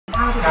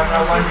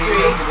camera, one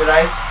video to the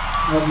right.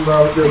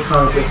 Well, it was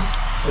kind of just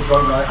a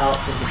run right out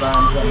of the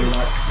band, and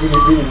we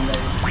didn't know.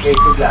 Okay,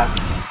 so black.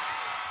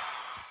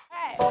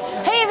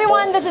 Hey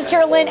everyone, this is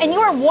Carolyn, and you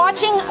are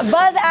watching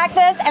Buzz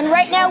Access, and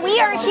right now we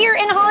are here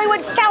in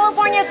Hollywood,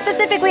 California,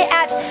 specifically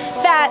at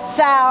Fat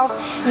Sal's.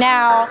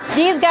 Now,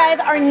 these guys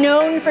are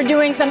known for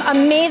doing some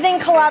amazing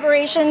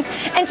collaborations,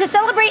 and to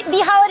celebrate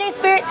the holiday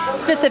spirit,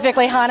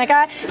 specifically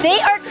Hanukkah, they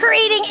are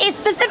creating a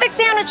specific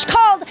sandwich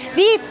called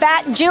the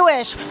Fat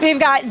Jewish. We've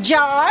got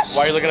Josh.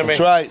 Why are you looking at me? That's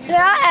right.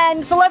 Yeah,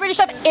 and celebrity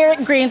chef Eric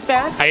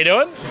Greenspan. How you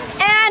doing?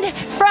 And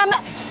from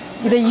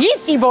the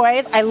Yeasty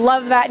Boys, I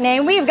love that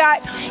name, we've got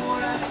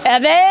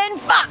Evan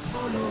Fox.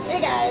 Hey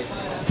guys.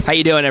 How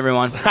you doing,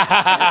 everyone?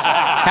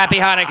 Happy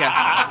Hanukkah.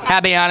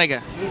 Happy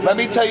Hanukkah. Let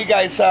me tell you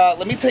guys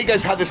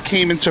how this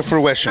came into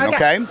fruition,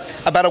 okay?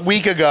 About a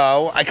week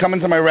ago, I come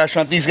into my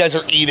restaurant, these guys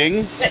are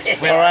eating,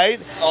 all right?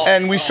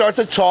 And we start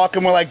to talk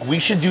and we're like, we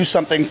should do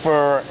something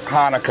for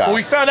Hanukkah. Well,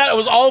 we found out it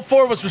was all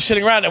four of us were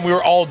sitting around and we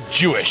were all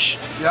Jewish.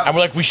 Yep. And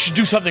we're like, we should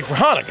do something for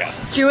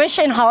Hanukkah. Jewish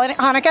in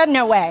Hanukkah?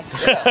 No way.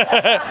 We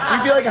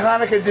feel like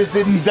Hanukkah just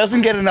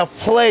doesn't get enough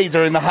play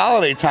during the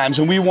holiday times,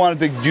 and we wanted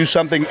to do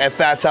something at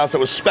Fat's House that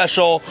was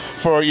special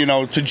for, you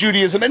know, to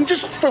Judaism and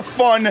just for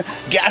fun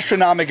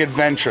gastronomic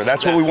adventure.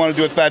 That's what we want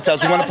to do at Fat's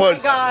House. We want to put, oh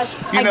my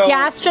gosh, you know, a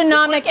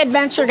gastronomic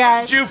adventure,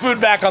 guys. Jew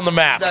food back on the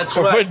map. That's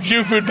We're right. putting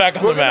Jew food back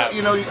on the map.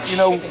 You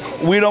know,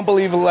 we don't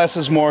believe less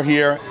is more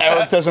here.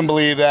 Eric doesn't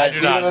believe that. I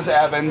do not. Neither does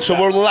Evan. So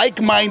we're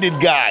like-minded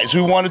guys.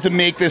 We wanted to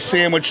make this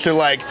sandwich to,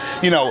 like,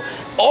 you know.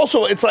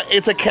 Also, it's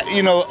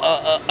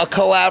a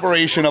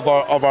collaboration of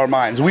our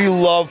minds. We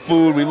love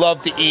food. We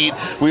love to eat.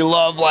 We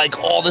love like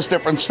all this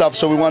different stuff.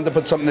 So we wanted to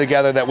put something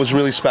together that was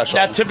really special.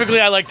 Now,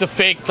 typically I like to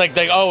fake, like,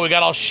 oh, we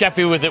got all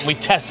chefy with it. We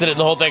tested it and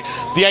the whole thing.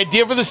 The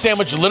idea for the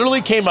sandwich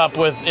literally came up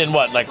with in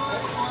what, like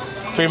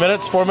 3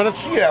 minutes, 4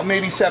 minutes? Yeah,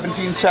 maybe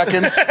 17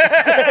 seconds.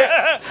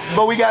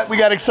 But we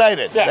got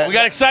excited. Yeah, we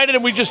got excited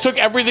and we just took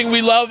everything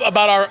we love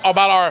about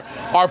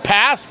our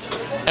past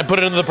and put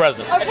it into the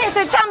present. Okay,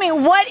 so tell me,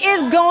 what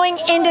is going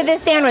into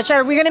this sandwich?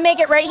 Are we gonna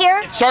make it right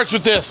here? It starts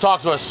with this.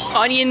 Talk to us.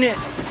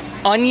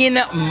 Onion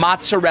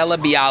mozzarella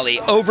bialy,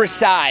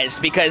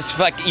 oversized, because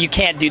fuck, you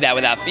can't do that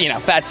without, you know,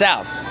 Fat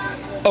Sal's.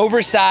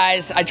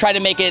 Oversized. I tried to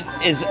make it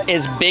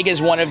as big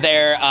as one of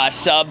their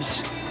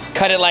subs.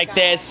 Cut it like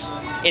this.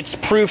 It's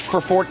proof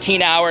for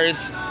 14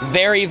 hours.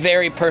 Very,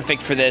 very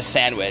perfect for this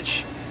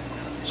sandwich.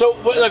 So,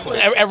 like,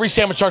 every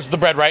sandwich starts with the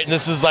bread, right? And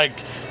this is like,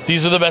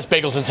 these are the best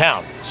bagels in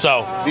town.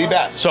 So the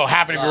best. So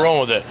happy to be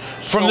rolling with it.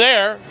 From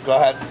there, go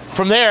ahead.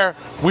 From there,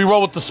 we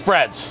roll with the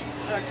spreads.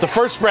 The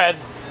first spread,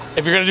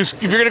 if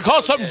you're gonna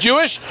call something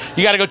Jewish,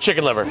 you got to go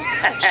chicken liver.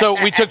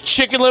 So we took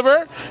chicken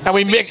liver and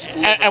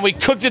we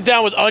cooked it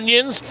down with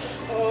onions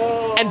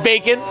and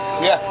bacon.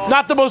 Yeah.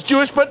 Not the most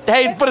Jewish, but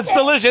hey, but it's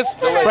delicious,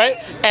 right?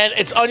 And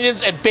it's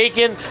onions and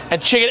bacon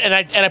and chicken, and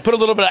I put a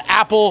little bit of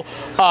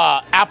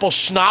apple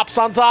schnapps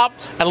on top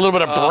and a little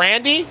bit of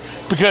brandy,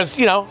 because,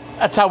 you know,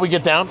 that's how we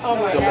get down. Oh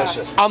my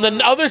Delicious. God. On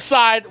the other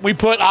side, we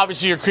put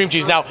obviously your cream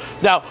cheese. Now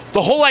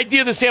the whole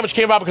idea of the sandwich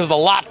came about because of the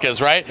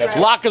latkes, right? That's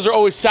right. Latkes are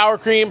always sour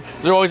cream.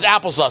 They're always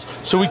applesauce.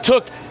 So we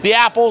took the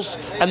apples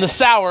and the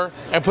sour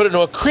and put it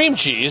into a cream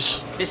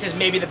cheese. This is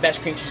maybe the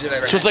best cream cheese I've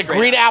ever had. So it's like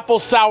green apple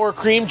sour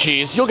cream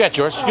cheese. You'll get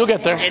yours. You'll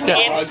get there. It's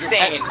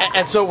insane.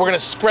 And so we're gonna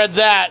spread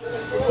that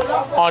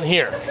on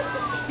here.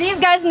 These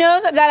guys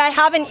know that I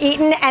haven't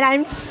eaten and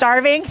I'm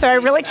starving, so I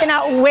really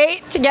cannot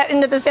wait to get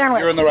into the sandwich.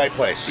 You're in the right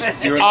place. You're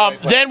in the right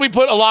place. Then we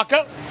put a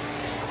latke,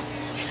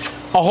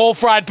 a whole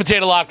fried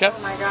potato latke,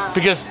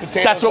 because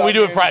Potatoes, that's what we do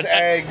with onions, fried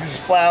eggs,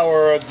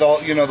 flour, the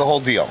whole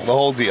deal. The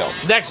whole deal.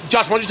 Next,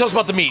 Josh, why don't you tell us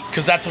about the meat,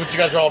 because that's what you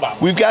guys are all about.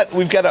 We've got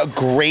a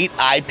great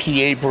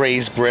IPA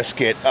braised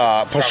brisket,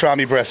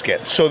 pastrami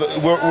brisket. So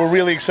we're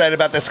really excited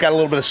about this. It's got a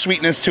little bit of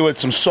sweetness to it,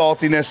 some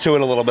saltiness to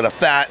it, a little bit of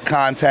fat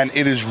content.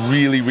 It is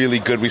really, really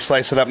good. We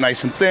slice it up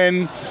nice and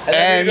thin. And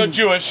then we go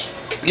Jewish.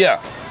 Yeah.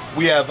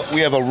 We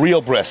have a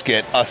real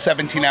brisket, a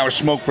 17-hour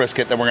smoked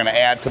brisket that we're going to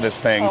add to this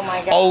thing, Oh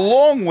my God.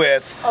 along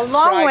with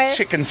fried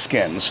chicken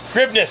skins.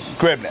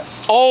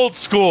 Gribness. Old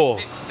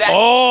school.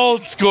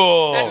 Old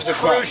school. That's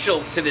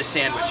crucial to this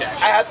sandwich,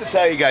 actually. I have to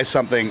tell you guys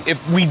something.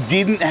 If we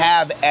didn't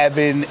have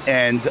Evan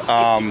and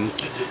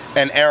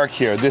Eric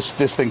here, this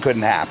thing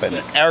couldn't happen.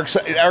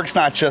 Eric's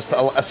not just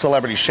a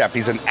celebrity chef;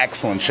 he's an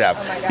excellent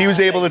chef. He was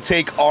able to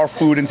take our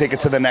food and take it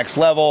to the next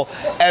level.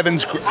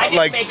 Evan's I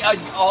can make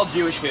all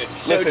Jewish food.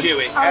 So listen,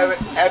 Jewy.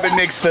 Evan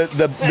makes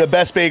the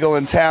best bagel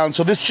in town,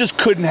 so this just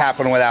couldn't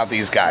happen without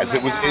these guys.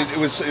 It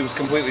was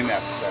completely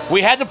necessary.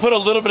 We had to put a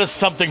little bit of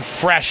something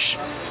fresh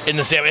in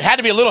the sandwich. It had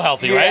to be a little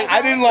healthy, right?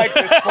 I didn't like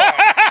this part.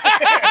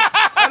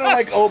 I don't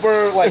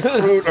like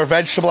fruit or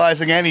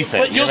vegetabilizing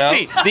anything. But you'll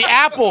see the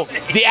apple,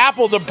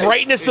 the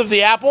brightness of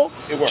the apple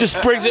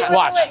just brings it.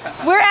 Watch.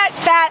 We're at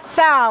Fat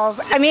Sal's.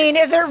 I mean,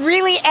 is there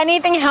really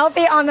anything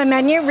healthy on the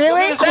menu?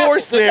 Really? Of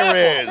course there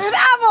is. There's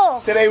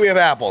apples. Today we have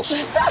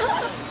apples.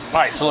 All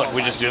right, so look,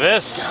 we just do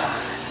this,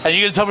 and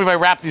you're gonna tell me if I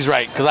wrap these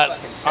right, because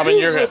I'm in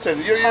your. Listen,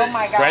 Oh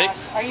my God. Ready?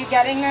 Are you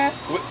getting this?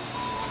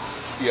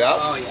 Yep.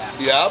 Oh,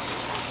 yeah.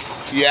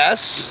 Yep.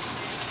 Yes.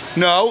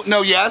 No,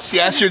 yes,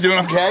 you're doing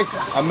okay.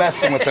 I'm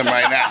messing with them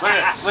right now.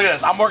 Look at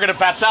this. I'm working at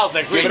Fat Sal's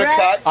next week. Give it a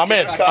cut. I'm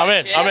in.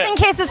 Just in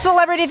case the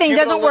celebrity thing Give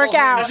it a doesn't little work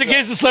out. Just in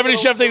case the celebrity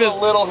chef thing A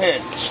doesn't. little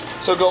hinge.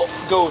 So go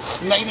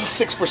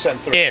 96%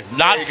 through. In,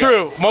 not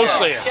through,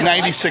 mostly.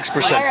 96%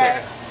 through. All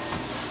right.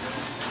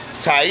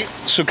 Tight.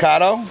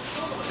 Succato.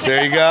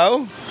 There you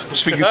go.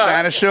 Speaking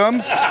Spanish to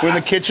him. We're in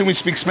the kitchen. We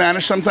speak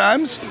Spanish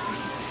sometimes.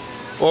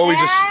 Or we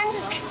just.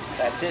 And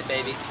That's it,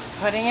 baby.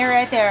 putting it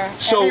right there.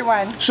 So,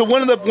 Everyone. so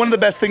one of the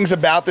best things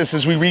about this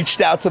is we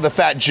reached out to the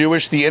Fat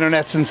Jewish, the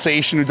internet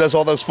sensation who does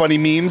all those funny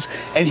memes,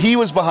 and he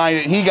was behind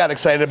it. And he got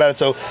excited about it,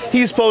 so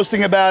he's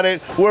posting about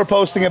it. We're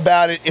posting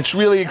about it. It's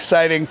really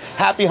exciting.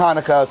 Happy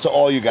Hanukkah to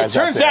all you guys.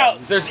 Turns out there.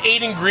 out there's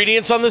 8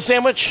 ingredients on the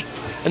sandwich,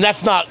 and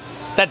that's not.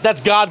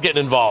 That's God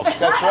getting involved.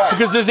 That's right.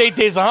 Because there's 8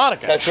 days of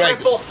Hanukkah. That's right.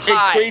 Triple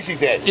high. 8 crazy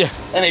days. Yeah.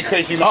 And 8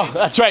 crazy Oh, nights.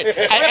 that's right.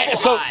 And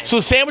so the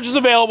sandwich is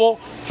available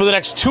for the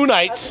next 2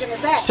 nights,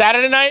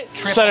 Saturday night,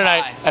 Sunday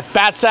night, high. at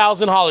Fat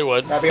Sal's in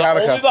Hollywood. Happy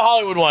Hanukkah. Only the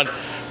Hollywood one.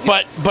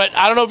 But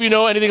I don't know if you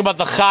know anything about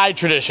the Chai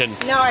tradition.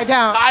 No, I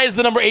don't. Chai is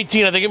the number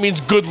 18. I think it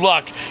means good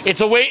luck. It's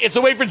a way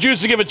for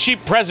Jews to give a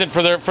cheap present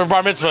for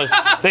bar mitzvahs.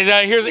 They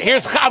say,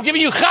 here's I'm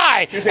giving you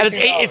Chai, and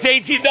it's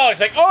 $18.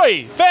 Like,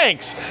 oi,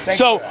 thanks.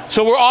 So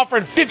we're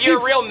offering 50. If you're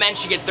a real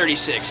mensch, you get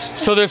 36.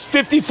 So there's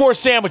 54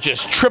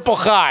 sandwiches, triple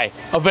Chai,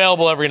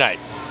 available every night.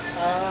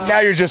 Now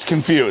you're just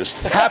confused.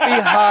 Happy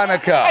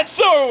Hanukkah. And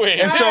so are we.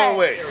 And so are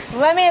we.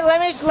 Let me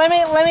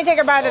take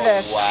a bite of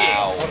this.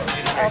 Wow.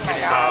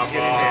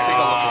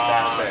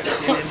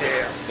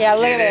 Yeah,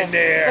 look at this.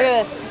 Look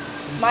at this.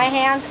 My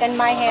hands and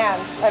my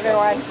hands,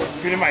 everyone.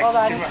 Hold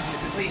on.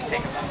 Please take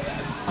a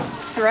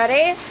bite.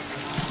 Ready?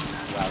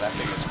 Wow, that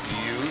thing is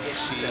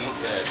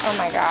beautiful. Oh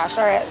my gosh.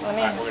 All right,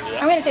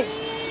 I'm gonna take.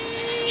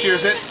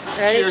 Cheers it.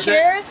 Ready? Cheers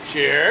Cheers.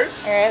 Cheers.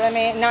 All right, let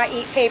me not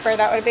eat paper.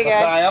 That would be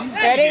good. L'chaim.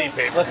 Ready?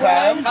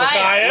 L'chaim.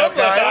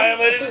 L'chaim,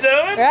 ladies and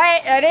gentlemen.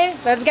 Right, ready?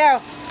 Let's go.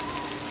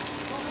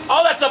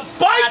 Oh, that's a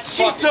bite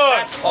she took.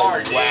 That's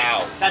hard. Dude.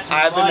 Wow. That's I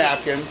have the money.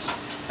 napkins.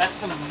 That's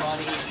the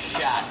money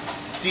shot.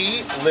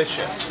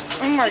 Delicious.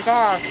 Oh my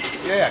gosh.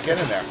 Yeah, get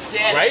in there.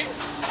 Get it. Right?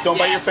 Don't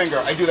bite your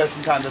finger. I do that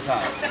from time to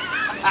time.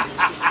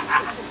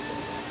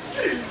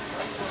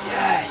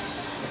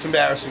 Yes. It's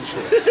embarrassing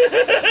shit. Do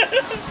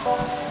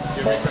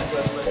it.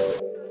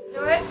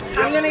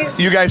 I'm gonna.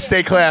 You guys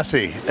stay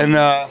classy. And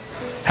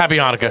Happy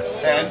Hanukkah.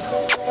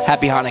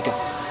 Happy Hanukkah.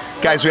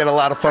 guys, we had a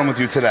lot of fun with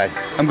you today.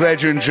 I'm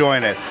glad you're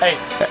enjoying it. Hey.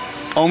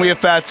 Only at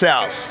Fat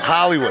Sal's,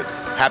 Hollywood.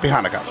 Happy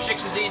Hanukkah.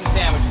 Chicks is eating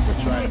sandwiches.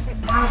 That's right.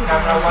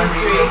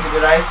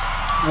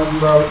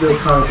 Well, it was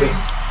kind of just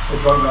a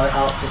drunk night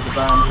out with the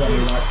band, and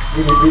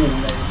we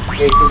didn't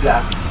make 18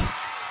 glasses.